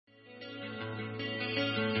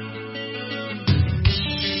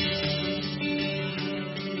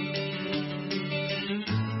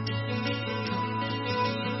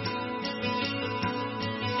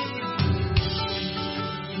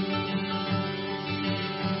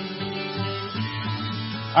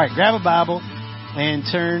All right, grab a Bible and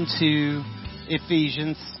turn to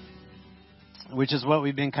Ephesians, which is what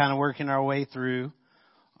we've been kind of working our way through.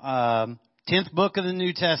 10th book of the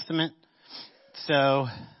New Testament. So,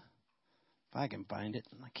 if I can find it,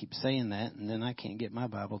 I keep saying that, and then I can't get my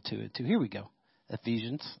Bible to it too. Here we go,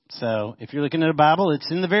 Ephesians. So, if you're looking at a Bible, it's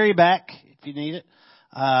in the very back if you need it.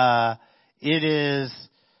 It is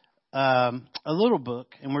a little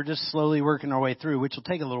book, and we're just slowly working our way through, which will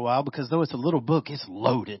take a little while because though it's a little book, it's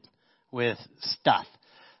loaded with stuff.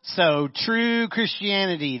 So true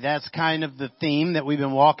Christianity, that's kind of the theme that we've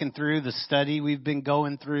been walking through, the study we've been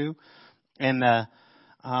going through, and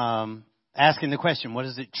asking the question, what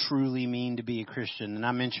does it truly mean to be a Christian? And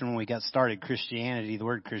I mentioned when we got started, Christianity, the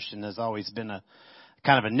word Christian has always been a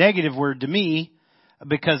kind of a negative word to me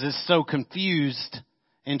because it's so confused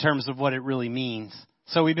in terms of what it really means.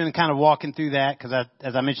 So we've been kind of walking through that because,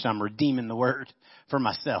 as I mentioned, I'm redeeming the word for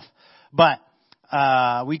myself. But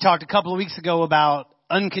we talked a couple of weeks ago about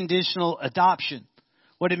unconditional adoption,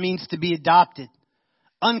 what it means to be adopted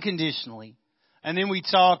unconditionally. And then we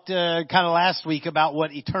talked kind of last week about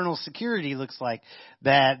what eternal security looks like,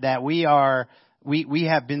 that we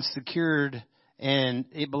have been secured and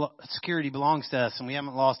security belongs to us and we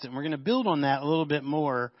haven't lost it. And we're going to build on that a little bit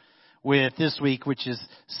more with this week, which is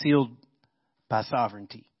sealed by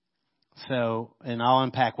sovereignty. So, and I'll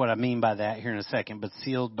unpack what I mean by that here in a second, but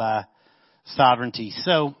sealed by sovereignty.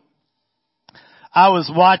 So, I was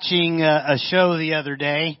watching a show the other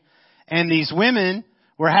day, and these women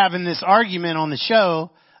were having this argument on the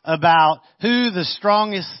show about who the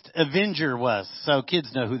strongest Avenger was. So kids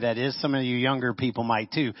know who that is. Some of you younger people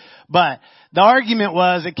might too. But the argument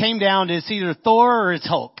was, it came down to it's either Thor or it's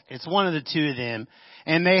Hulk. It's one of the two of them.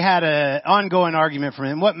 And they had an ongoing argument for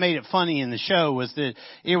him. What made it funny in the show was that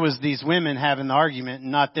it was these women having the argument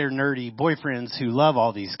and not their nerdy boyfriends who love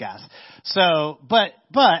all these guys. So, but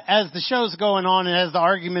as the show's going on and as the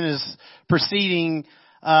argument is proceeding,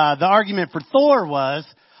 the argument for Thor was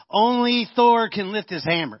only Thor can lift his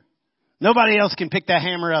hammer. Nobody else can pick that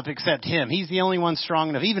hammer up except him. He's the only one strong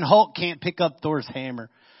enough. Even Hulk can't pick up Thor's hammer.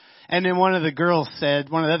 And then one of the other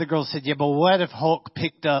girls said, yeah, but what if Hulk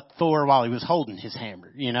picked up Thor while he was holding his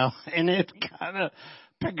hammer, you know? And it kind of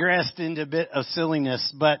progressed into a bit of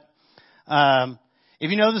silliness. But if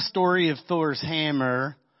you know the story of Thor's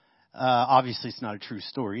hammer, obviously it's not a true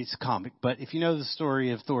story, it's a comic. But if you know the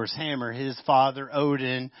story of Thor's hammer, his father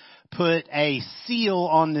Odin put a seal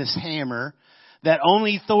on this hammer that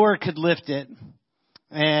only Thor could lift it.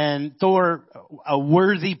 And Thor, a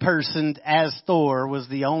worthy person as Thor, was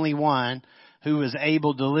the only one who was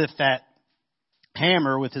able to lift that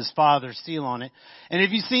hammer with his father's seal on it. And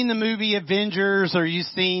if you've seen the movie Avengers or you've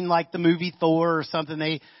seen like the movie Thor or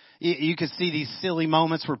something, you could see these silly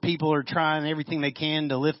moments where people are trying everything they can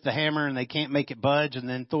to lift the hammer and they can't make it budge. And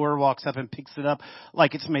then Thor walks up and picks it up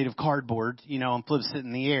like it's made of cardboard, you know, and flips it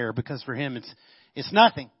in the air because for him it's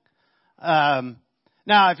nothing.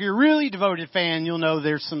 Now, if you're a really devoted fan, you'll know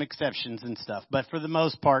there's some exceptions and stuff. But for the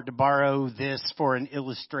most part, to borrow this for an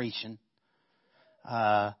illustration,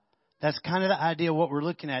 that's kind of the idea of what we're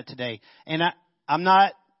looking at today. And I'm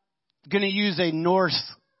not going to use a Norse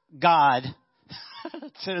god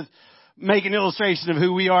to make an illustration of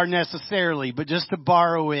who we are necessarily, but just to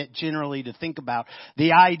borrow it generally to think about.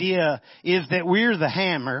 The idea is that we're the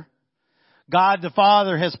hammer. God the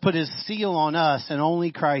Father has put His seal on us, and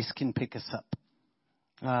only Christ can pick us up.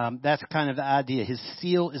 That's kind of the idea. His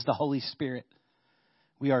seal is the Holy Spirit.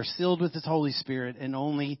 We are sealed with His Holy Spirit, and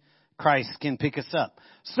only Christ can pick us up.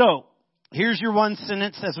 So, here's your one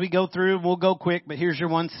sentence as we go through. We'll go quick, but here's your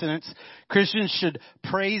one sentence. Christians should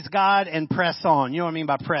praise God and press on. You know what I mean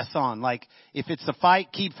by press on? Like, if it's a fight,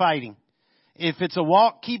 keep fighting. If it's a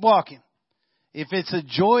walk, keep walking. If it's a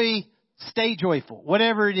joy, stay joyful.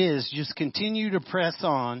 Whatever it is, just continue to press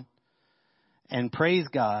on and praise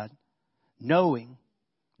God, knowing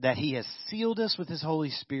that He has sealed us with His Holy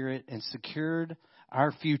Spirit and secured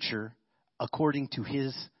our future according to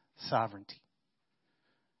His sovereignty.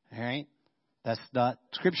 All right? That's not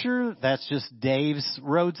Scripture. That's just Dave's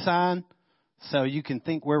road sign. So you can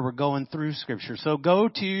think where we're going through Scripture. So go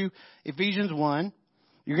to Ephesians 1.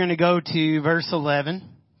 You're going to go to verse 11.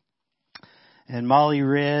 And Molly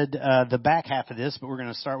read the back half of this, but we're going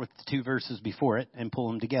to start with the two verses before it and pull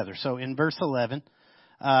them together. So in verse 11,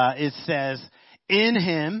 it says, in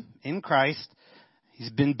Him, in Christ, He's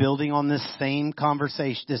been building on this same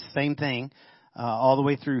conversation, this same thing, all the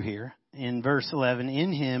way through here. In verse 11,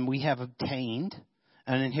 in Him we have obtained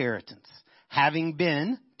an inheritance, having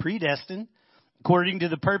been predestined according to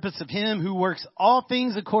the purpose of Him who works all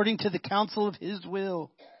things according to the counsel of His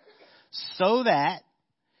will, so that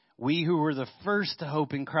we who were the first to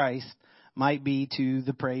hope in Christ might be to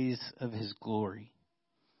the praise of his glory.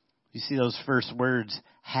 You see those first words,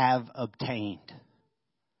 have obtained.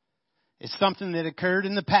 It's something that occurred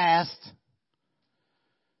in the past,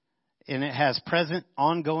 and it has present,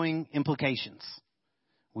 ongoing implications.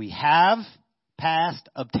 We have past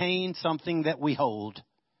obtained something that we hold.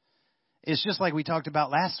 It's just like we talked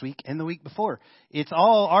about last week and the week before. It's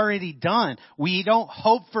all already done. We don't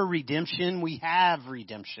hope for redemption. We have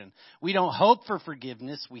redemption. We don't hope for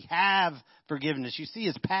forgiveness. We have forgiveness. You see,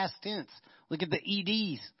 it's past tense. Look at the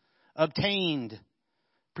EDs. Obtained,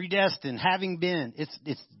 predestined, having been.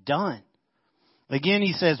 It's done. Again,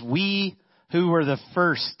 he says, we who were the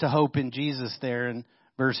first to hope in Jesus there in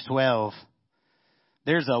verse 12.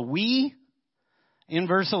 There's a we in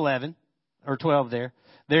verse 11 or 12 there.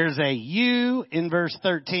 There's a you in verse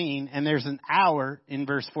 13, and there's an our in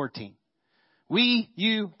verse 14. We,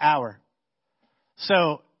 you, our.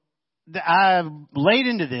 So I laid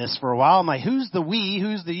into this for a while. I'm like, who's the we,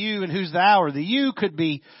 who's the you, and who's the our? The you could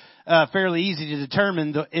be fairly easy to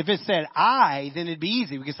determine. If it said I, then it'd be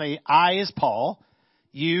easy. We could say I is Paul.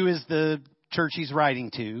 You is the church he's writing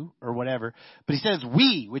to or whatever. But he says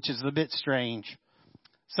we, which is a bit strange.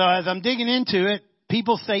 So as I'm digging into it,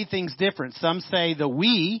 people say things different. Some say the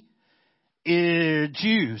we is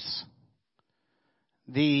Jews.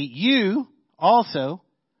 The you also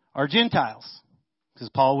are Gentiles. Because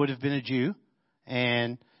Paul would have been a Jew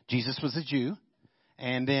and Jesus was a Jew.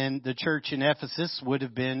 And then the church in Ephesus would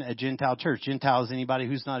have been a Gentile church. Gentile is anybody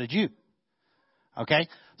who's not a Jew. Okay?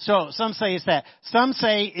 So some say it's that. Some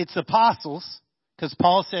say it's apostles. Because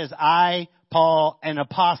Paul says I, Paul, an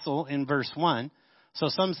apostle in verse 1. So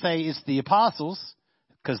some say it's the apostles.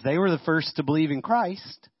 Because they were the first to believe in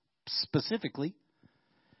Christ, specifically.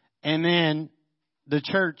 And then the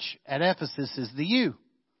church at Ephesus is the you.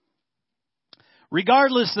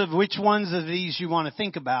 Regardless of which ones of these you want to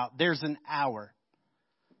think about, there's an our.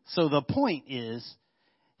 So the point is,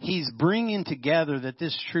 he's bringing together that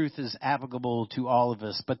this truth is applicable to all of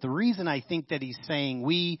us. But the reason I think that he's saying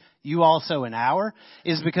we, you also, and our,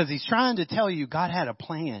 is because he's trying to tell you God had a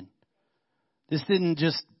plan. This didn't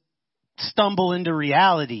just stumble into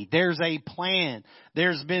reality. There's a plan.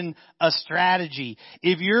 There's been a strategy.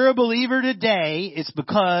 If you're a believer today, it's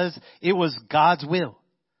because it was God's will.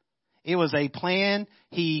 It was a plan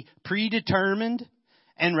he predetermined,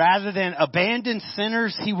 and rather than abandon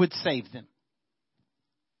sinners, he would save them.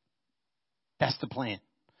 That's the plan.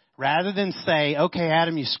 Rather than say, okay,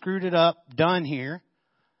 Adam, you screwed it up, done here,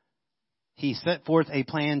 he set forth a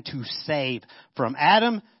plan to save. From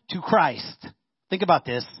Adam to Christ. Think about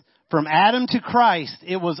this. From Adam to Christ,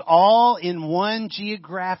 it was all in one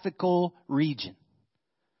geographical region.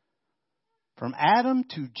 From Adam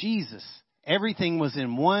to Jesus, everything was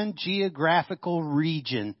in one geographical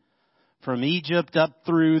region. From Egypt up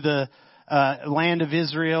through the land of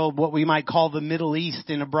Israel, what we might call the Middle East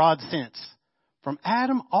in a broad sense. From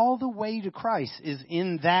Adam all the way to Christ is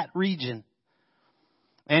in that region.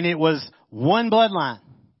 And it was one bloodline.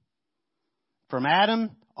 From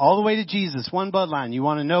Adam all the way to Jesus, one bloodline. You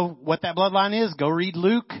want to know what that bloodline is? Go read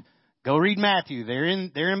Luke. Go read Matthew. They're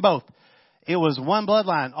in both. It was one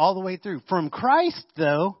bloodline all the way through. From Christ,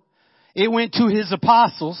 though, it went to his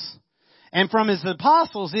apostles. And from his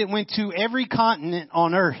apostles, it went to every continent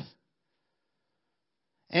on earth.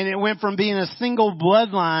 And it went from being a single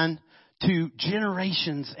bloodline to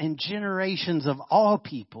generations and generations of all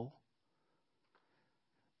people.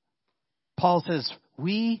 Paul says,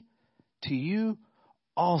 we to you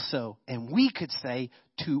also. And we could say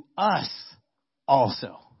to us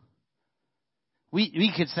also.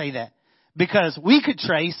 We could say that. Because we could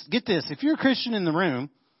trace, get this, if you're a Christian in the room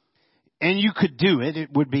and you could do it,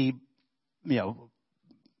 it would be,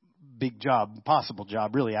 big job, impossible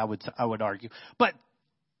job, really, I would argue. But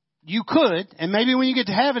you could, and maybe when you get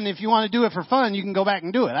to heaven, if you want to do it for fun, you can go back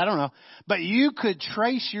and do it. I don't know. But you could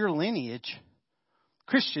trace your lineage,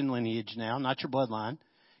 Christian lineage now, not your bloodline,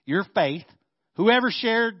 your faith, whoever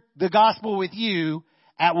shared the gospel with you,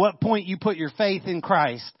 at what point you put your faith in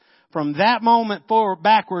Christ. From that moment forward,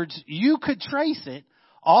 backwards, you could trace it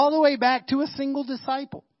all the way back to a single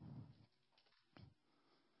disciple.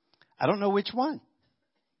 I don't know which one,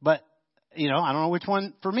 but I don't know which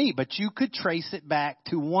one for me, but you could trace it back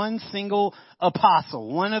to one single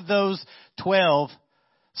apostle, one of those 12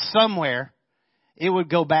 somewhere it would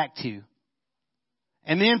go back to.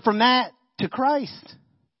 And then from that to Christ.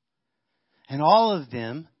 And all of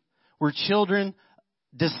them were children,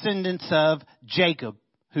 descendants of Jacob,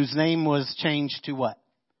 whose name was changed to what?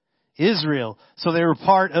 Israel. So they were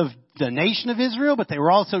part of the nation of Israel, but they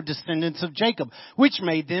were also descendants of Jacob, which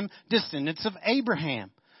made them descendants of Abraham.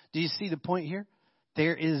 Do you see the point here?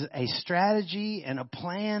 There is a strategy and a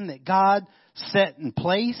plan that God set in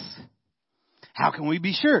place. How can we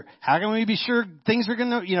be sure? How can we be sure things are going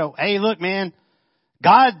to, hey, look, man,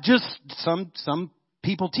 God just, some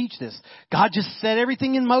people teach this. God just set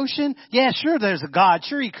everything in motion. Yeah, sure, there's a God.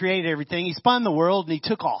 Sure, He created everything. He spun the world and He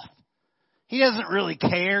took off. He doesn't really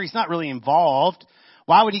care. He's not really involved.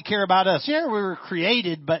 Why would He care about us? Yeah, we were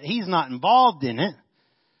created, but He's not involved in it.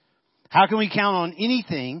 How can we count on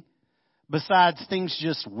anything besides things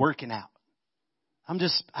just working out?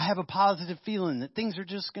 I have a positive feeling that things are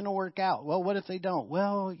just going to work out. Well, what if they don't?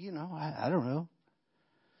 Well, I don't know.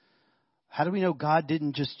 How do we know God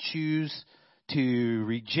didn't just choose to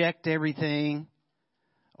reject everything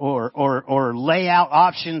or lay out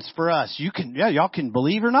options for us? Y'all can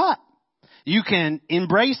believe or not. You can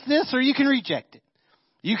embrace this or you can reject it.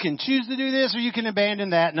 You can choose to do this or you can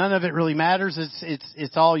abandon that. None of it really matters.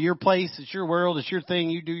 It's all your place. It's your world. It's your thing.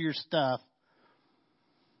 You do your stuff.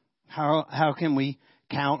 How can we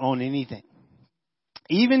count on anything?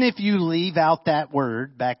 Even if you leave out that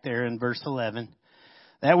word back there in verse 11,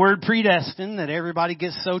 that word predestined that everybody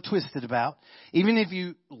gets so twisted about, even if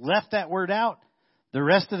you left that word out, the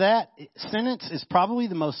rest of that sentence is probably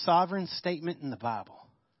the most sovereign statement in the Bible.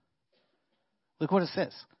 Look what it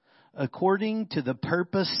says. According to the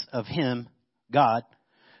purpose of Him, God,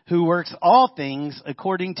 who works all things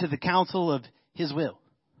according to the counsel of His will.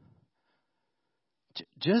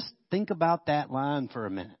 Just think about that line for a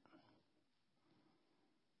minute.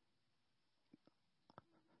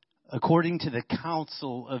 According to the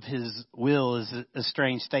counsel of His will is a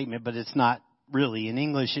strange statement, but it's not really. In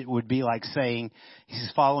English, it would be like saying He's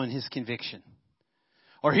following His conviction.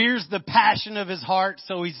 Or here's the passion of His heart,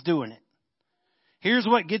 so He's doing it. Here's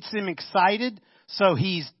what gets Him excited, so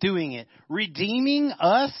He's doing it. Redeeming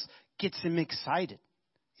us gets Him excited.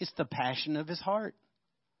 It's the passion of His heart.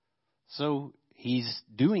 So He's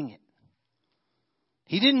doing it.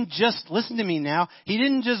 He didn't just, listen to me now, He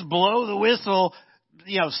didn't just blow the whistle,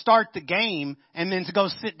 start the game and then to go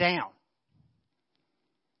sit down.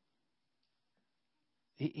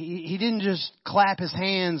 He didn't just clap His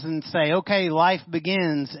hands and say, okay, life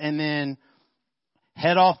begins, and then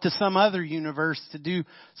head off to some other universe to do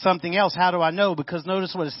something else. How do I know? Because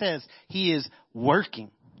notice what it says. He is working.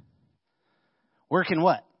 Working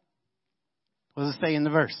what? What does it say in the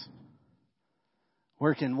verse?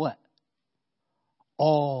 Working what?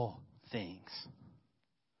 All things.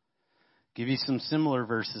 Give you some similar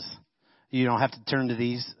verses. You don't have to turn to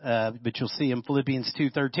these, but you'll see them. Philippians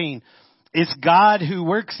 2:13. It's God who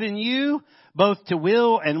works in you, both to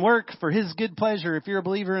will and work for His good pleasure. If you're a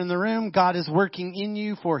believer in the room, God is working in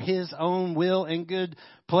you for His own will and good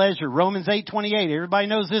pleasure. Romans 8:28. Everybody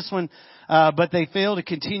knows this one, but they fail to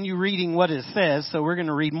continue reading what it says. So we're going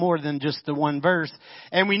to read more than just the one verse.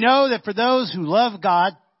 And we know that for those who love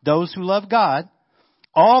God,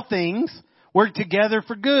 all things work together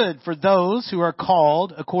for good for those who are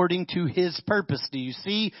called according to His purpose. Do you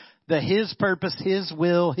see His purpose, His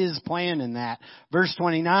will, His plan in that? Verse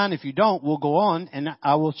 29, if you don't, we'll go on and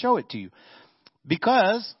I will show it to you.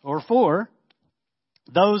 Because, or for,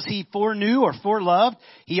 those He foreknew or foreloved,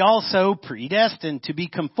 He also predestined to be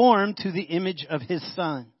conformed to the image of His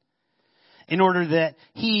Son, in order that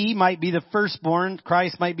He might be the firstborn,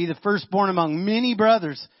 Christ might be the firstborn among many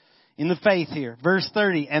brothers in the faith here. Verse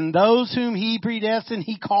 30, and those whom He predestined,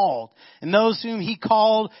 He called. And those whom He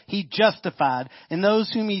called, He justified. And those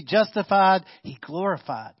whom He justified, He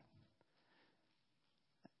glorified.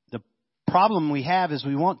 The problem we have is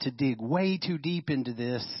we want to dig way too deep into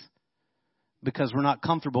this because we're not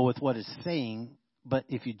comfortable with what it's saying. But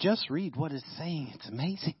if you just read what it's saying, it's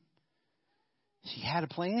amazing. She had a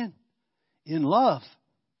plan in love,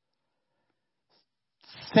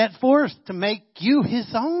 set forth to make you His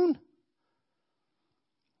own.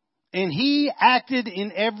 And He acted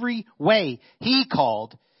in every way. He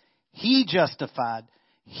called, He justified,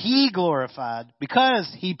 He glorified, because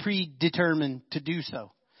He predetermined to do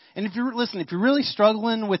so. And if you're really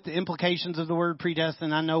struggling with the implications of the word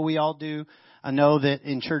predestined, I know we all do. I know that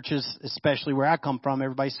in churches, especially where I come from,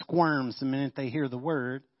 everybody squirms the minute they hear the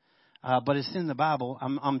word. But it's in the Bible.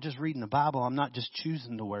 I'm just reading the Bible. I'm not just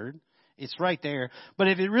choosing the word. It's right there. But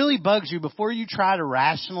if it really bugs you, before you try to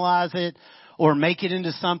rationalize it or make it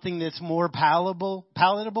into something that's more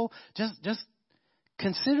palatable, just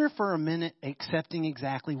consider for a minute accepting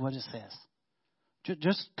exactly what it says.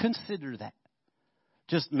 Just consider that.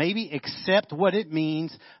 Just maybe accept what it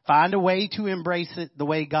means. Find a way to embrace it the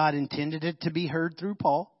way God intended it to be heard through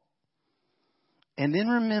Paul. And then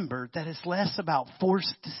remember that it's less about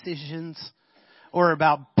forced decisions or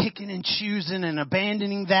about picking and choosing and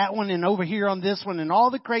abandoning that one and over here on this one and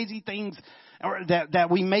all the crazy things that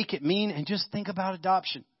we make it mean. And just think about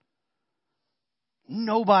adoption.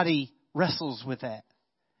 Nobody wrestles with that.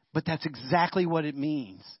 But that's exactly what it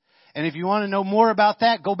means. And if you want to know more about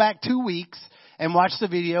that, go back 2 weeks and watch the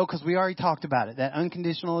video, because we already talked about it. That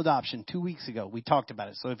unconditional adoption 2 weeks ago, we talked about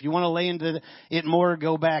it. So if you want to lay into it more,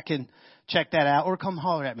 go back and check that out, or come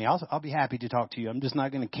holler at me. I'll be happy to talk to you. I'm just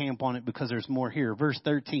not going to camp on it because there's more here. Verse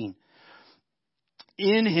 13.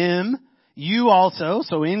 In him, you also,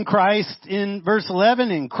 so in Christ in verse 11,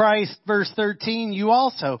 in Christ verse 13, you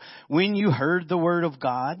also, when you heard the word of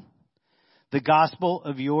God, the gospel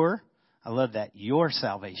of your, I love that, your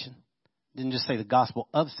salvation. Didn't just say the gospel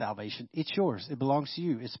of salvation. It's yours. It belongs to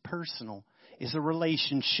you. It's personal. It's a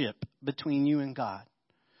relationship between you and God.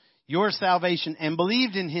 Your salvation, and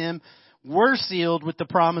believed in him, were sealed with the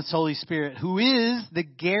promised Holy Spirit, who is the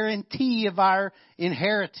guarantee of our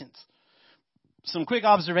inheritance. Some quick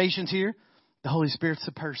observations here. The Holy Spirit's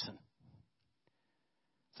a person.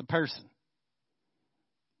 It's a person.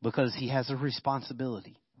 Because he has a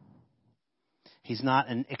responsibility. He's not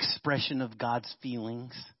an expression of God's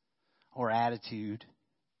feelings or attitude.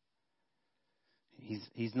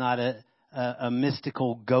 He's not a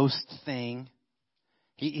mystical ghost thing.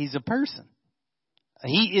 He's a person.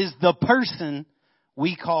 He is the person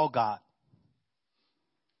we call God.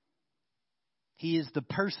 He is the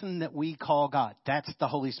person that we call God. That's the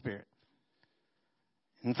Holy Spirit.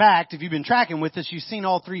 In fact, if you've been tracking with us, you've seen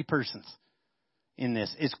all three persons in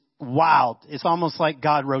this. It's wild. It's almost like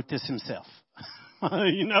God wrote this himself.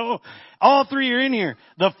 You know, all three are in here.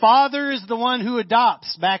 The Father is the one who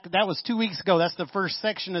adopts. That was 2 weeks ago. That's the first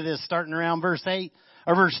section of this, starting around verse 8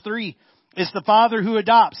 or verse 3. It's the Father who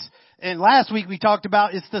adopts. And last week we talked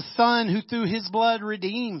about it's the Son who through his blood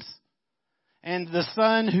redeems. And the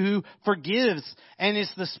Son who forgives. And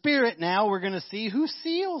it's the Spirit now we're going to see who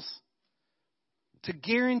seals. To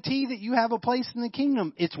guarantee that you have a place in the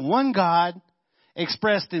kingdom. It's one God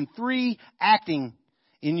expressed in three, acting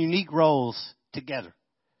in unique roles together.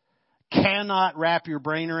 Cannot wrap your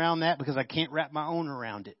brain around that because I can't wrap my own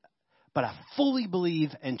around it. But I fully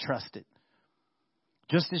believe and trust it.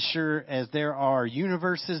 Just as sure as there are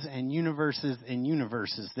universes and universes and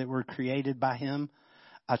universes that were created by him,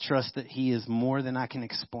 I trust that he is more than I can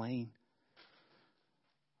explain.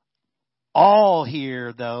 All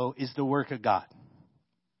here, though, is the work of God.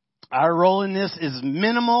 Our role in this is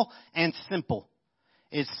minimal and simple.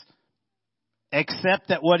 It's accept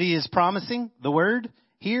that what he is promising, the word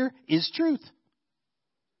here, is truth.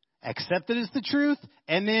 Accept it as the truth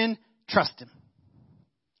and then trust him.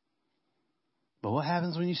 But what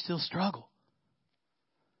happens when you still struggle?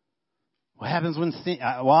 What happens when sin?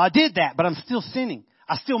 Well, I did that, but I'm still sinning.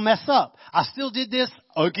 I still mess up. I still did this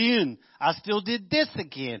again. I still did this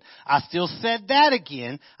again. I still said that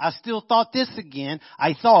again. I still thought this again.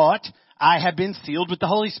 I thought I had been sealed with the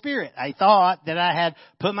Holy Spirit. I thought that I had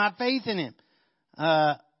put my faith in him.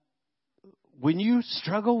 When you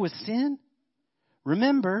struggle with sin,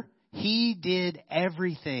 remember, he did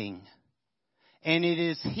everything. And it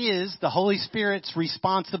is his, the Holy Spirit's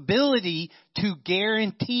responsibility to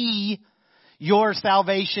guarantee your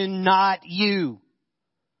salvation, not you.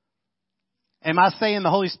 Am I saying the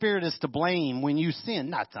Holy Spirit is to blame when you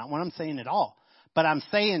sin? That's not what I'm saying at all. But I'm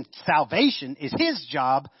saying salvation is his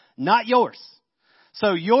job, not yours.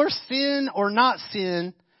 So your sin or not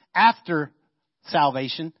sin after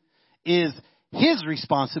salvation is his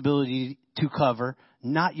responsibility to cover,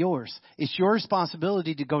 not yours. It's your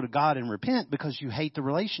responsibility to go to God and repent because you hate the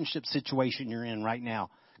relationship situation you're in right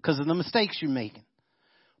now because of the mistakes you're making.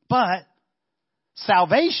 But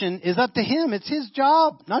salvation is up to him. It's his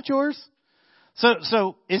job, not yours.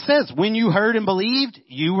 So it says, when you heard and believed,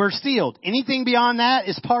 you were sealed. Anything beyond that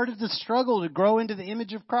is part of the struggle to grow into the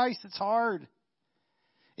image of Christ. It's hard.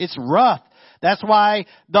 It's rough. That's why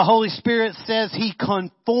the Holy Spirit says he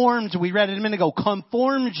conforms, we read it a minute ago,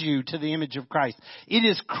 conforms you to the image of Christ. It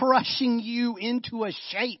is crushing you into a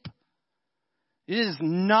shape. It is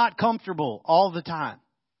not comfortable all the time.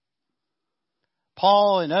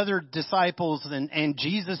 Paul and other disciples and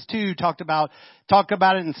Jesus too talk about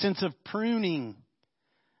it in the sense of pruning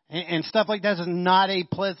and stuff like that. Is not a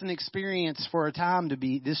pleasant experience for a time to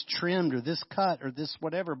be this trimmed or this cut or this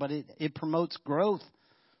whatever, but it promotes growth.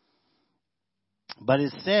 But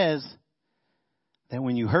it says that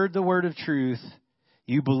when you heard the word of truth,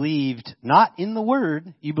 you believed not in the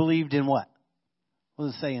word, you believed in what? What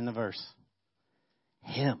does it say in the verse?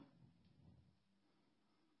 Him.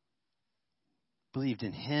 Believed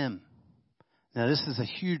in him. Now this is a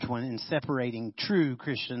huge one in separating true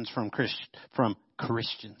Christians from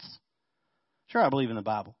Christians. Sure, I believe in the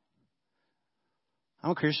Bible.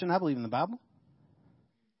 I'm a Christian. I believe in the Bible.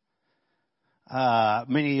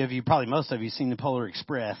 Many of you, probably most of you, seen the Polar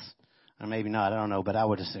Express. Or maybe not, I don't know, but I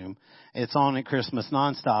would assume. It's on at Christmas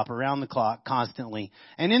nonstop, around the clock, constantly.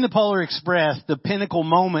 And in the Polar Express, the pinnacle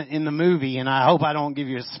moment in the movie, and I hope I don't give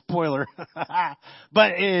you a spoiler,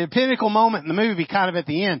 but a pinnacle moment in the movie, kind of at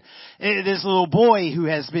the end, this little boy who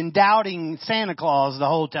has been doubting Santa Claus the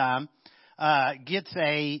whole time, gets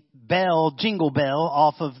a bell, jingle bell,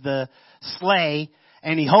 off of the sleigh,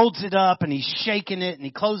 and he holds it up and he's shaking it and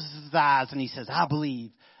he closes his eyes and he says, I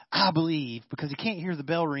believe, because he can't hear the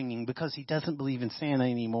bell ringing because he doesn't believe in Santa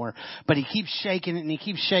anymore. But he keeps shaking it and he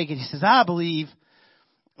keeps shaking. He says, I believe,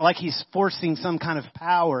 like he's forcing some kind of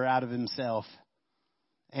power out of himself.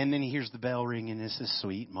 And then he hears the bell ring and it's a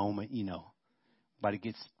sweet moment, you know. Everybody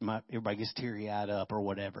gets teary-eyed up or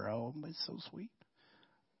whatever. Oh, it's so sweet.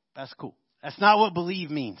 That's cool. That's not what believe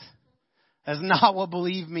means. That's not what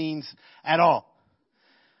believe means at all.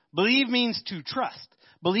 Believe means to trust.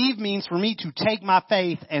 Believe means for me to take my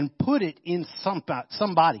faith and put it in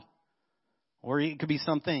somebody. Or it could be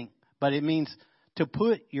something. But it means to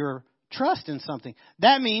put your trust in something.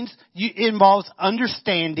 That means it involves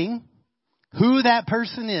understanding who that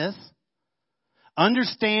person is,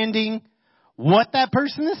 understanding what that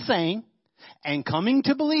person is saying, and coming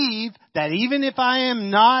to believe that even if I am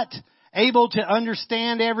not able to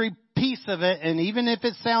understand every piece of it, and even if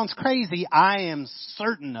it sounds crazy, I am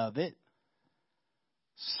certain of it.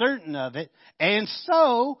 Certain of it. And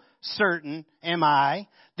so certain am I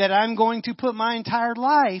that I'm going to put my entire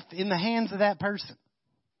life in the hands of that person.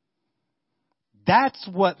 That's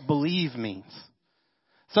what believe means.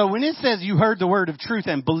 So when it says you heard the word of truth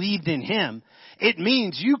and believed in him, it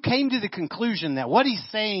means you came to the conclusion that what he's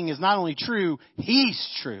saying is not only true, he's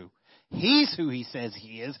true. He's who he says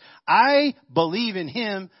he is. I believe in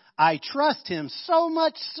him. I trust him so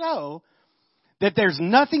much so that there's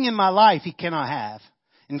nothing in my life he cannot have.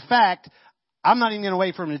 In fact, I'm not even going to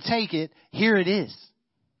wait for him to take it. Here it is.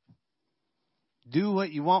 Do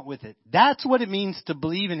what you want with it. That's what it means to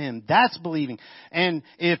believe in him. That's believing. And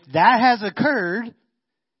if that has occurred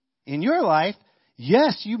in your life,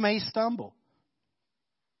 yes, you may stumble.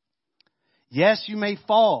 Yes, you may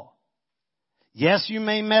fall. Yes, you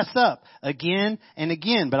may mess up again and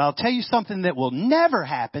again. But I'll tell you something that will never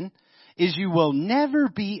happen is you will never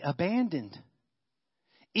be abandoned.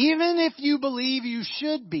 Even if you believe you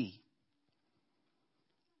should be.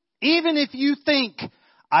 Even if you think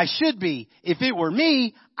I should be. If it were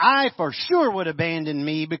me, I for sure would abandon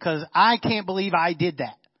me because I can't believe I did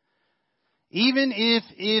that. Even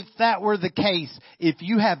if that were the case, if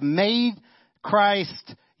you have made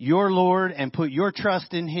Christ your Lord and put your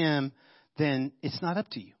trust in him, then it's not up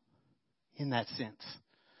to you in that sense.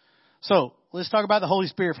 So let's talk about the Holy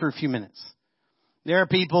Spirit for a few minutes. There are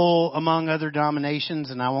people among other denominations,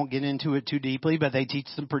 and I won't get into it too deeply, but they teach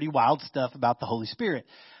some pretty wild stuff about the Holy Spirit.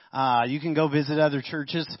 You can go visit other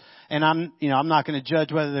churches, and I'm not going to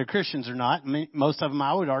judge whether they're Christians or not. I mean, most of them,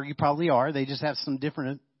 I would argue, probably are. They just have some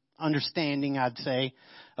different understanding, I'd say,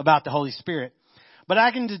 about the Holy Spirit. But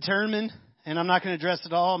I can determine, and I'm not going to address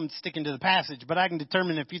it all, I'm sticking to the passage, but I can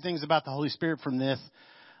determine a few things about the Holy Spirit from this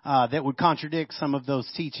that would contradict some of those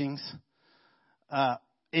teachings.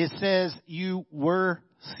 It says you were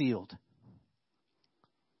sealed.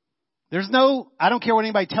 I don't care what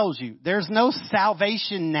anybody tells you, there's no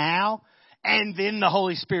salvation now and then the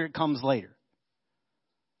Holy Spirit comes later.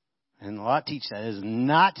 And a lot teach that is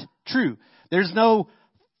not true. There's no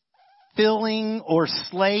filling or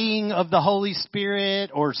slaying of the Holy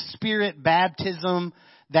Spirit or Spirit baptism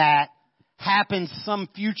that happens some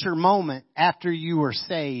future moment after you were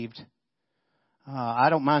saved. I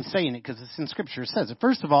don't mind saying it because it's in Scripture. It says it.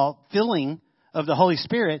 First of all, filling of the Holy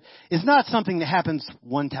Spirit is not something that happens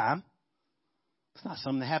one time. It's not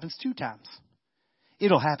something that happens 2 times.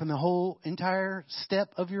 It'll happen the whole entire step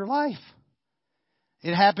of your life.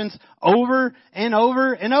 It happens over and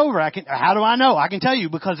over and over. How do I know? I can tell you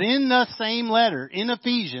because in the same letter, in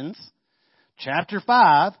Ephesians chapter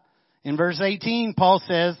 5, in verse 18, Paul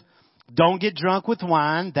says, don't get drunk with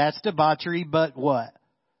wine. That's debauchery, but what?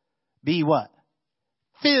 Be what?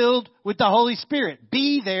 Filled with the Holy Spirit.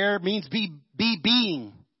 Be there means be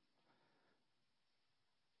being.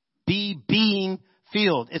 Be being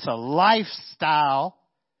filled. It's a lifestyle,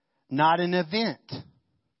 not an event.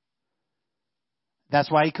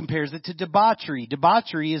 That's why he compares it to debauchery.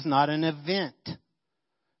 Debauchery is not an event.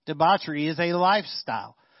 Debauchery is a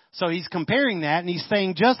lifestyle. So he's comparing that and he's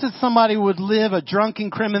saying just as somebody would live a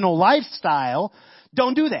drunken criminal lifestyle,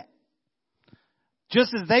 don't do that.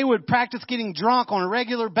 Just as they would practice getting drunk on a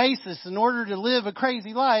regular basis in order to live a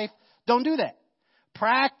crazy life, don't do that.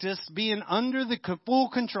 Practice being under the full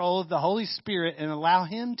control of the Holy Spirit and allow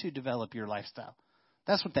Him to develop your lifestyle.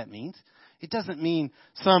 That's what that means. It doesn't mean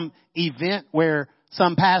some event where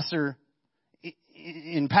some pastor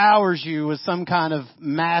empowers you with some kind of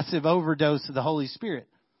massive overdose of the Holy Spirit.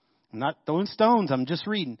 I'm not throwing stones. I'm just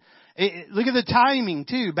reading. Look at the timing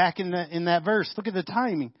too. Back in that verse, look at the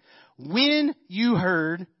timing. When you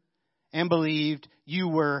heard and believed, you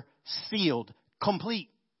were sealed, complete.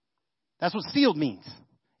 That's what sealed means.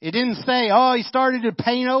 It didn't say, oh, he started to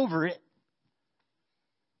paint over it.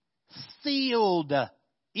 Sealed.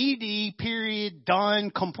 ED, period, done,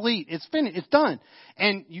 complete. It's finished. It's done.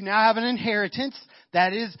 And you now have an inheritance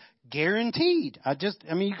that is guaranteed.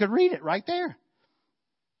 You could read it right there.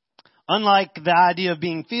 Unlike the idea of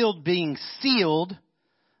being filled, being sealed.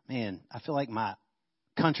 Man, I feel like my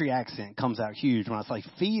country accent comes out huge when I say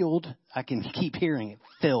field. I can keep hearing it.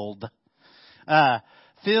 Filled.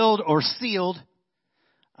 Filled or sealed.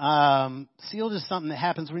 Sealed is something that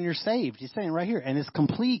happens when you're saved. He's saying right here. And it's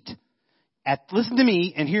complete. Listen to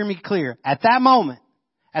me and hear me clear. At that moment,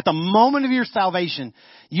 at the moment of your salvation,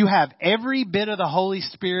 you have every bit of the Holy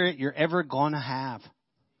Spirit you're ever going to have.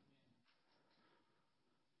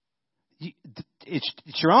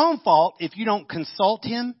 It's your own fault if you don't consult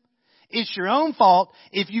Him. It's your own fault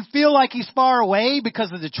if you feel like He's far away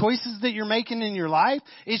because of the choices that you're making in your life.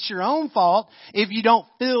 It's your own fault if you don't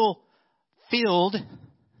feel filled.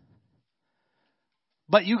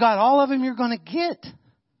 But you got all of Him you're going to get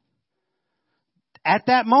at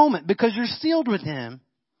that moment because you're sealed with Him.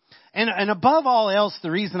 And above all else,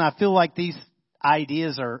 the reason I feel like these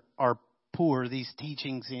ideas are poor, these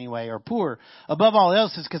teachings anyway, are poor, above all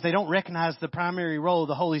else is because they don't recognize the primary role of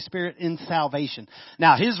the Holy Spirit in salvation.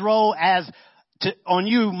 Now, His role on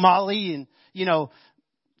you, Molly, and,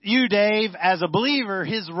 you, Dave, as a believer,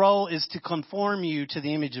 His role is to conform you to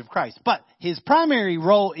the image of Christ. But His primary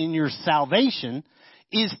role in your salvation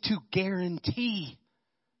is to guarantee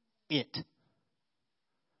it.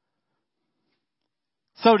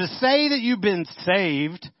 So to say that you've been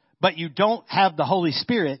saved, but you don't have the Holy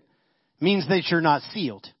Spirit, means that you're not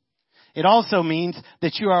sealed. It also means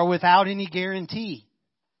that you are without any guarantee,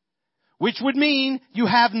 which would mean you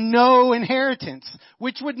have no inheritance,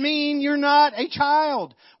 which would mean you're not a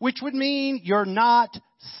child, which would mean you're not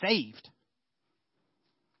saved.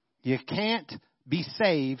 You can't be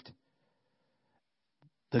saved.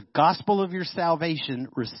 The gospel of your salvation,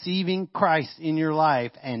 receiving Christ in your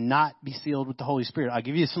life and not be sealed with the Holy Spirit. I'll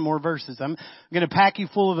give you some more verses. I'm going to pack you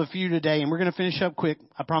full of a few today, and we're going to finish up quick.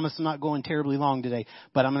 I promise I'm not going terribly long today,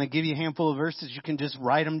 but I'm going to give you a handful of verses. You can just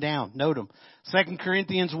write them down. Note them. 2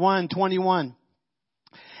 Corinthians 1:21.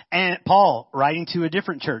 And Paul, writing to a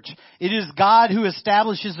different church, it is God who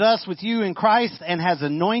establishes us with you in Christ and has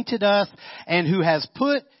anointed us and who has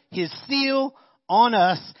put His seal on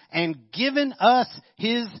us and given us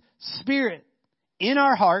His Spirit in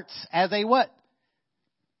our hearts as a what?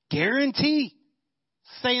 Guarantee.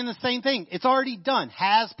 Saying the same thing. It's already done.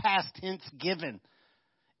 Has, past tense, given.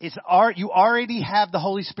 You already have the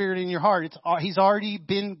Holy Spirit in your heart. He's already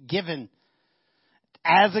been given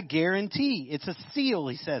as a guarantee. It's a seal,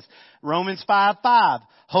 he says. Romans 5:5.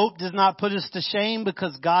 Hope does not put us to shame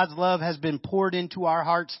because God's love has been poured into our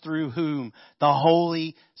hearts through whom? The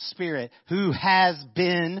Holy Spirit, who has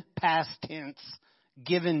been, past tense,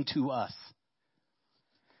 given to us.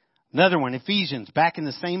 Another one, Ephesians, back in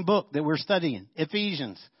the same book that we're studying.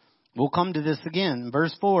 Ephesians. We'll come to this again.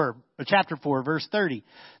 Chapter 4, verse 30.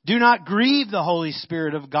 Do not grieve the Holy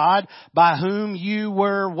Spirit of God, by whom you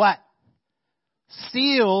were what?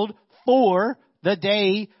 Sealed for the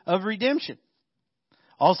day of redemption.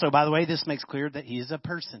 Also, by the way, this makes clear that He is a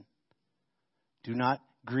person. Do not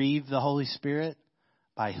grieve the Holy Spirit.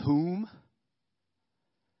 By whom?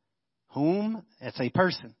 Whom? It's a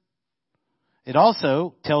person. It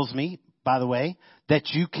also tells me, by the way, that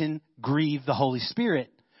you can grieve the Holy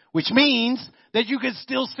Spirit, which means that you can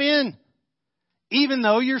still sin, even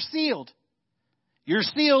though you're sealed. You're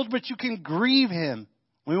sealed, but you can grieve Him.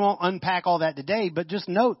 We won't unpack all that today, but just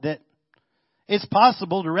note that it's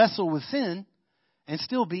possible to wrestle with sin and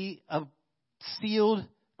still be a sealed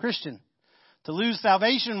Christian. To lose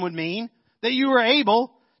salvation would mean that you were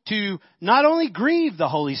able to not only grieve the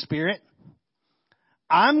Holy Spirit,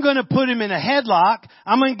 I'm going to put Him in a headlock,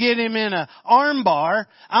 I'm going to get Him in an arm bar,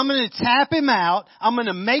 I'm going to tap Him out, I'm going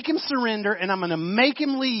to make Him surrender, and I'm going to make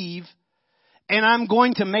Him leave, and I'm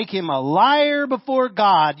going to make Him a liar before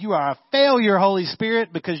God. You are a failure, Holy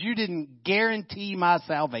Spirit, because you didn't guarantee my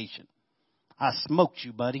salvation. I smoked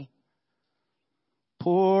you, buddy.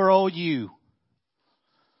 Poor old you.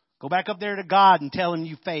 Go back up there to God and tell Him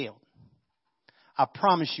you failed. I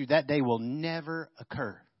promise you that day will never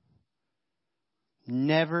occur.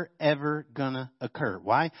 Never, ever gonna occur.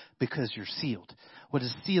 Why? Because you're sealed. What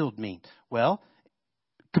does sealed mean? Well,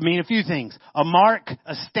 it could mean a few things. A mark,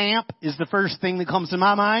 a stamp is the first thing that comes to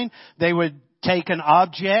my mind. They would take an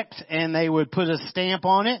object and they would put a stamp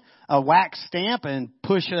on it, a wax stamp, and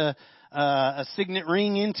push a signet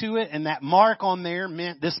ring into it, and that mark on there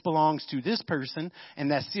meant this belongs to this person,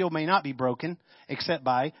 and that seal may not be broken except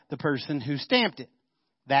by the person who stamped it.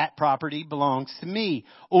 That property belongs to me.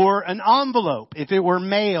 Or an envelope, if it were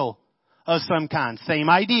mail of some kind, same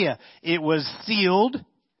idea. It was sealed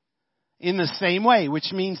in the same way,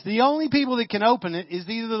 which means the only people that can open it is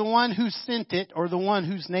either the one who sent it or the one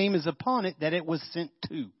whose name is upon it that it was sent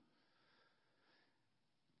to.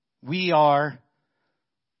 We are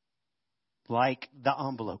like the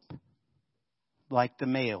envelope, like the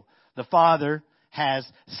mail. The Father has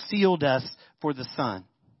sealed us for the Son.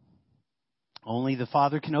 Only the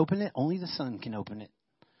Father can open it. Only the Son can open it.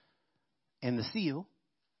 And the seal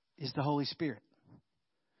is the Holy Spirit.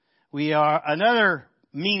 We are, another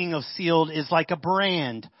meaning of sealed is like a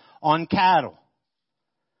brand on cattle.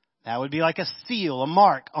 That would be like a seal, a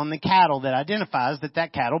mark on the cattle that identifies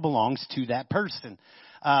that cattle belongs to that person.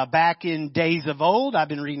 Back in days of old, I've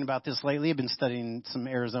been reading about this lately. I've been studying some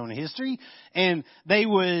Arizona history, and they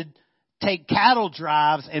would take cattle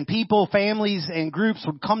drives, and people, families, and groups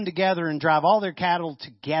would come together and drive all their cattle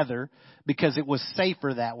together because it was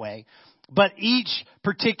safer that way. But each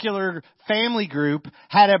particular family group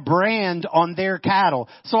had a brand on their cattle.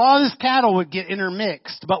 So all this cattle would get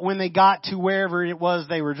intermixed. But when they got to wherever it was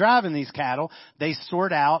they were driving these cattle, they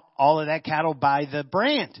sort out all of that cattle by the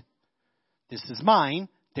brand. This is mine.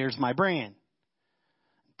 There's my brand.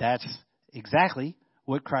 That's exactly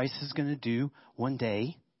what Christ is going to do one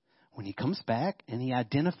day when he comes back and he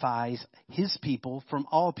identifies his people from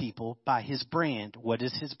all people by his brand. What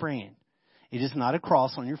is his brand? It is not a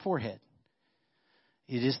cross on your forehead.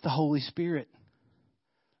 It is the Holy Spirit.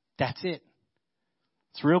 That's it.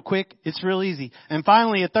 It's real quick. It's real easy. And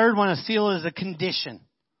finally, a third one, a seal is a condition.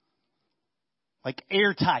 Like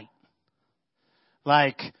airtight.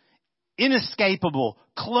 Like inescapable.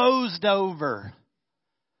 Closed over.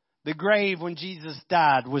 The grave when Jesus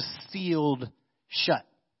died was sealed shut.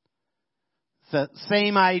 The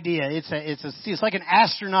same idea. It's like an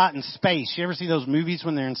astronaut in space. You ever see those movies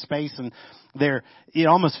when they're in space and it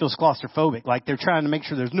almost feels claustrophobic, like they're trying to make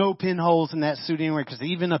sure there's no pinholes in that suit anywhere, because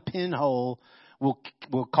even a pinhole will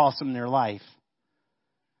cost them their life.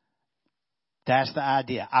 That's the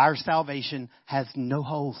idea. Our salvation has no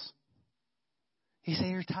holes. He's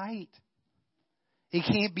airtight. It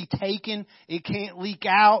can't be taken. It can't leak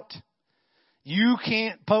out. You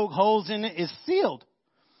can't poke holes in it. It's sealed.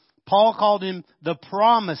 Paul called him the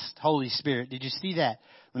promised Holy Spirit. Did you see that?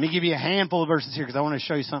 Let me give you a handful of verses here because I want to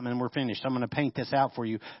show you something and we're finished. I'm going to paint this out for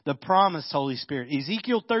you. The promised Holy Spirit.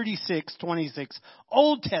 Ezekiel 36:26,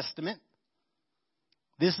 Old Testament.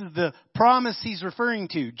 This is the promise he's referring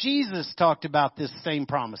to. Jesus talked about this same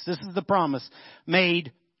promise. This is the promise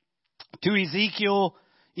made to Ezekiel,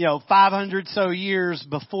 500 so years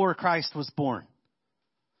before Christ was born.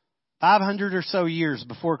 500 or so years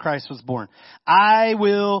before Christ was born. I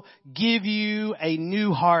will give you a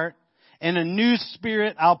new heart and a new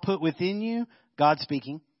spirit I'll put within you. God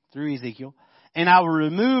speaking through Ezekiel. And I will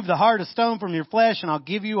remove the heart of stone from your flesh, and I'll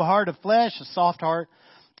give you a heart of flesh, a soft heart.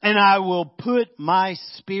 And I will put my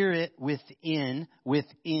spirit within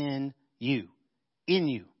you. In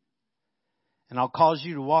you. And I'll cause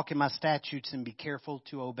you to walk in my statutes and be careful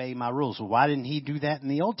to obey my rules. Well, why didn't he do that in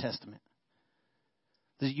the Old Testament?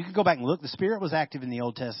 You can go back and look. The Spirit was active in the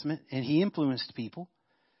Old Testament, and he influenced people,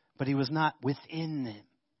 but he was not within them.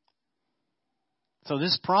 So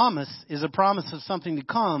this promise is a promise of something to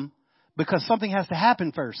come, because something has to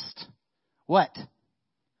happen first. What?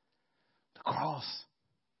 The cross.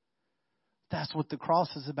 That's what the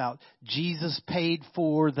cross is about. Jesus paid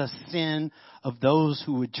for the sin of those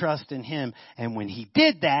who would trust in him. And when he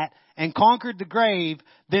did that and conquered the grave,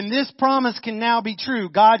 then this promise can now be true.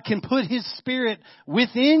 God can put his Spirit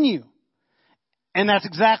within you. And that's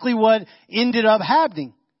exactly what ended up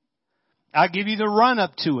happening. I'll give you the run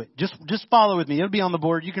up to it. Just follow with me. It'll be on the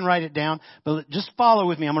board. You can write it down, but just follow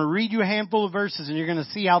with me. I'm going to read you a handful of verses, and you're going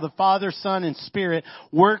to see how the Father, Son, and Spirit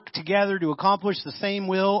work together to accomplish the same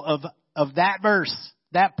will of that verse,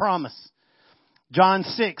 that promise. John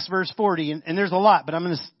 6 verse 40, and there's a lot, but I'm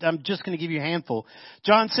just going to give you a handful.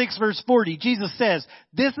 John 6 verse 40, Jesus says,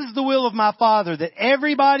 "This is the will of my Father, that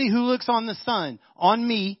everybody who looks on the Son, on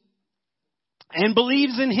me, and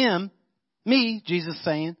believes in him," me, Jesus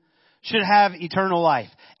saying, "should have eternal life.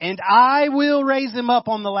 And I will raise him up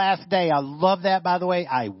on the last day. I love that, by the way.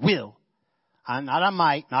 I will. Not I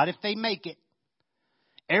might. Not if they make it.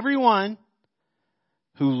 Everyone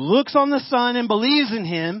who looks on the Son and believes in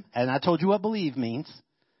him, and I told you what believe means,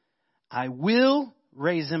 I will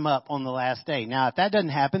raise him up on the last day. Now, if that doesn't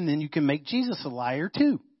happen, then you can make Jesus a liar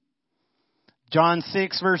too. John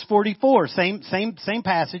 6 verse 44, same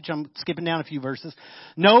passage. I'm skipping down a few verses.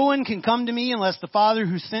 No one can come to me unless the Father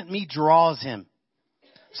who sent me draws him.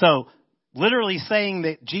 So, literally saying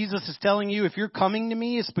that Jesus is telling you, if you're coming to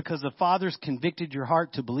me, it's because the Father's convicted your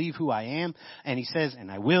heart to believe who I am. And he says, and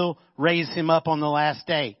I will raise him up on the last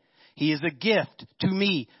day. He is a gift to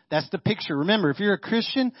me. That's the picture. Remember, if you're a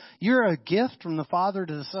Christian, you're a gift from the Father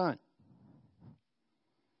to the Son.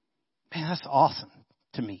 Man, that's awesome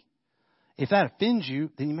to me. If that offends you,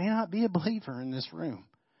 then you may not be a believer in this room.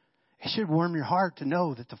 It should warm your heart to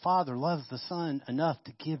know that the Father loves the Son enough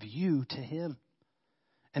to give you to him.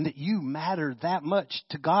 And that you matter that much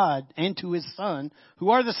to God and to his Son,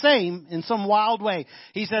 who are the same in some wild way.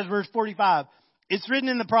 He says, verse 45, it's written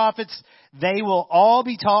in the prophets, they will all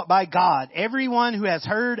be taught by God. Everyone who has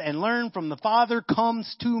heard and learned from the Father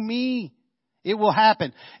comes to me. It will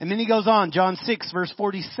happen. And then he goes on, John 6, verse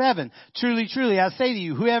 47. Truly, truly, I say to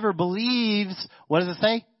you, whoever believes, what does it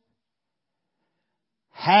say?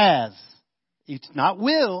 Has. It's not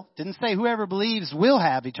will. Didn't say whoever believes will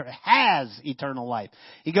have has eternal life.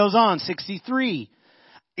 He goes on, 63.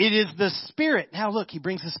 It is the Spirit. Now look, he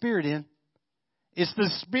brings the Spirit in. It's the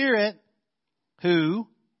Spirit who,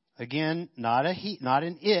 again, not a he, not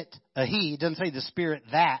an it, a he. It doesn't say the Spirit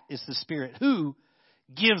that. It's the Spirit who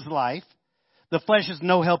gives life. The flesh is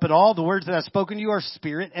no help at all. The words that I've spoken to you are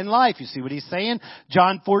spirit and life. You see what he's saying?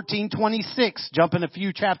 John 14:26, jumping a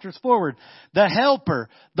few chapters forward. The Helper,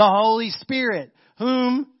 the Holy Spirit,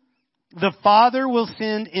 whom the Father will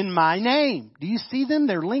send in my name. Do you see them?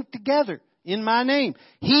 They're linked together. In my name.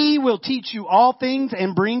 He will teach you all things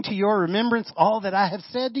and bring to your remembrance all that I have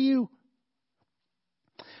said to you.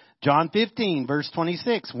 John 15, verse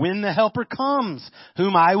 26, when the Helper comes,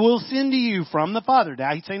 whom I will send to you from the Father.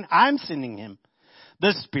 Now he's saying, I'm sending him.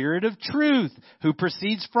 The Spirit of truth, who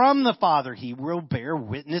proceeds from the Father, he will bear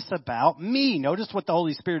witness about me. Notice what the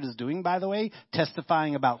Holy Spirit is doing, by the way,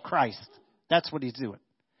 testifying about Christ. That's what he's doing.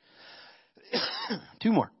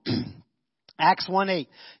 Two more. Acts 1:8.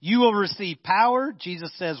 You will receive power.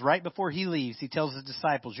 Jesus says right before he leaves, he tells his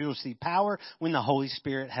disciples, you will receive power when the Holy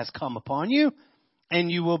Spirit has come upon you. And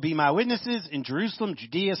you will be my witnesses in Jerusalem,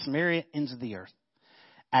 Judea, Samaria, ends of the earth.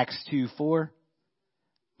 Acts 2:4.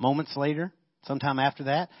 Moments later, sometime after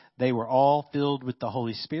that, they were all filled with the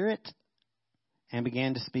Holy Spirit and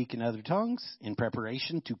began to speak in other tongues in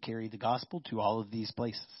preparation to carry the gospel to all of these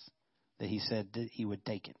places that he said that he would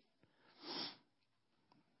take it.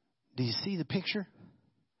 Do you see the picture?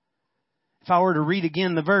 If I were to read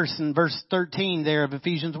again the verse in verse 13 there of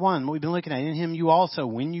Ephesians 1, what we've been looking at, in him you also,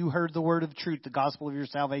 when you heard the word of truth, the gospel of your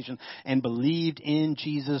salvation, and believed in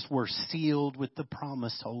Jesus, were sealed with the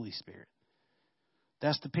promised Holy Spirit.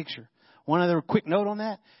 That's the picture. One other quick note on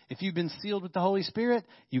that. If you've been sealed with the Holy Spirit,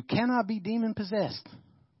 you cannot be demon possessed.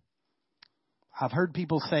 I've heard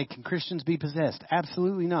people say, can Christians be possessed?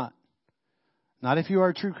 Absolutely not. Not if you are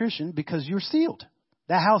a true Christian, because you're sealed.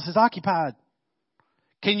 That house is occupied.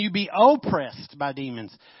 Can you be oppressed by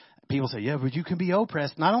demons? People say, yeah, but you can be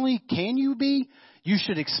oppressed. Not only can you be, you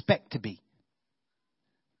should expect to be.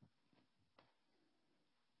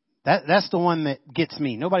 That's the one that gets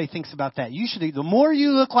me. Nobody thinks about that. The more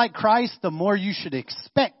you look like Christ, the more you should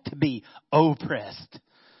expect to be oppressed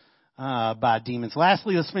by demons.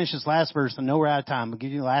 Lastly, let's finish this last verse. I know we're out of time. I'll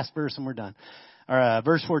give you the last verse and we're done.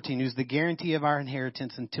 Verse 14 is the guarantee of our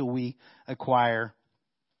inheritance until we acquire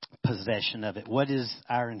possession of it. What is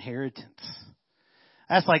our inheritance?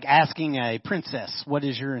 That's like asking a princess, what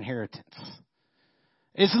is your inheritance?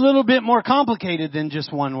 It's a little bit more complicated than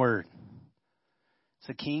just one word. It's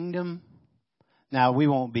a kingdom. Now, we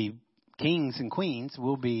won't be kings and queens.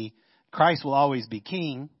 Christ will always be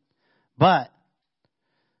king. But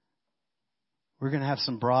we're going to have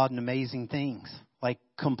some broad and amazing things, like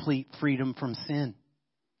complete freedom from sin,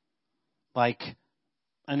 like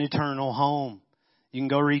an eternal home. You can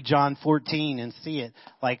go read John 14 and see it.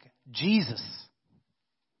 Like Jesus,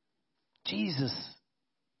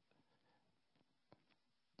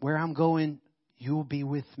 where I'm going, you'll be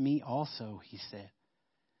with me also, he said.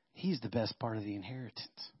 He's the best part of the inheritance.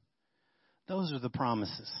 Those are the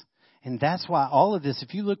promises. And that's why all of this,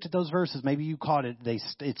 if you looked at those verses, maybe you caught it.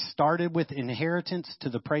 It started with inheritance to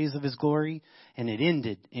the praise of his glory, and it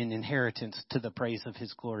ended in inheritance to the praise of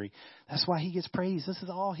his glory. That's why he gets praised. This is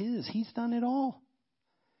all his. He's done it all.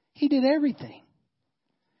 He did everything.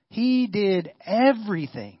 He did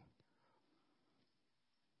everything.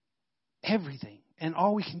 Everything. And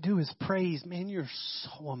all we can do is praise. Man, you're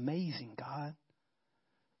so amazing, God.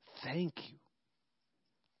 Thank you.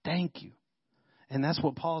 Thank you. And that's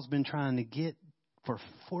what Paul's been trying to get for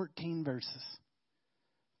 14 verses.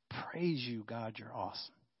 Praise you, God. You're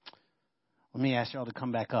awesome. Let me ask y'all to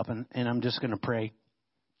come back up, and I'm just going to pray.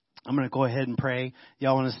 I'm going to go ahead and pray.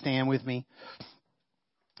 Y'all want to stand with me?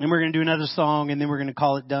 And we're going to do another song, and then we're going to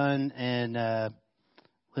call it done. And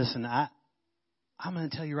listen, I'm going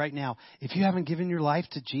to tell you right now, if you haven't given your life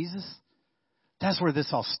to Jesus, that's where this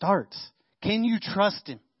all starts. Can you trust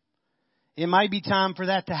Him? It might be time for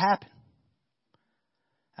that to happen.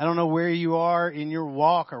 I don't know where you are in your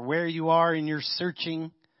walk or where you are in your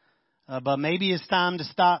searching. But maybe it's time to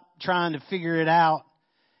stop trying to figure it out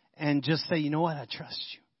and just say, you know what? I trust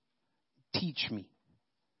you. Teach me.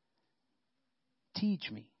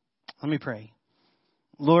 Teach me. Let me pray.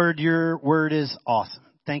 Lord, your word is awesome.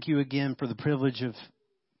 Thank you again for the privilege of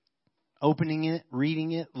opening it,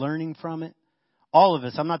 reading it, learning from it. All of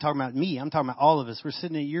us. I'm not talking about me. I'm talking about all of us. We're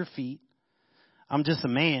sitting at your feet. I'm just a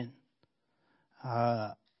man.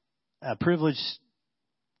 A privilege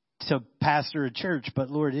to pastor a church,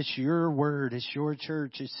 but Lord, it's your word, it's your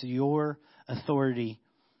church, it's your authority,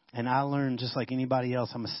 and I learn just like anybody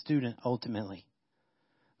else. I'm a student ultimately.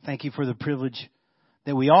 Thank you for the privilege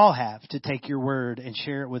that we all have to take your word and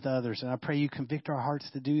share it with others, and I pray you convict our hearts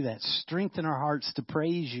to do that. Strengthen our hearts to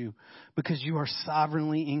praise you because you are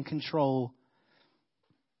sovereignly in control.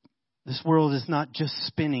 This world is not just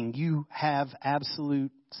spinning. You have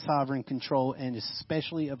absolute sovereign control, and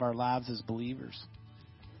especially of our lives as believers.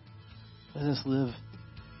 Let us live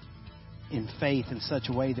in faith in such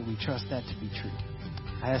a way that we trust that to be true.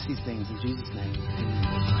 I ask these things in Jesus' name.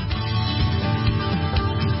 Amen.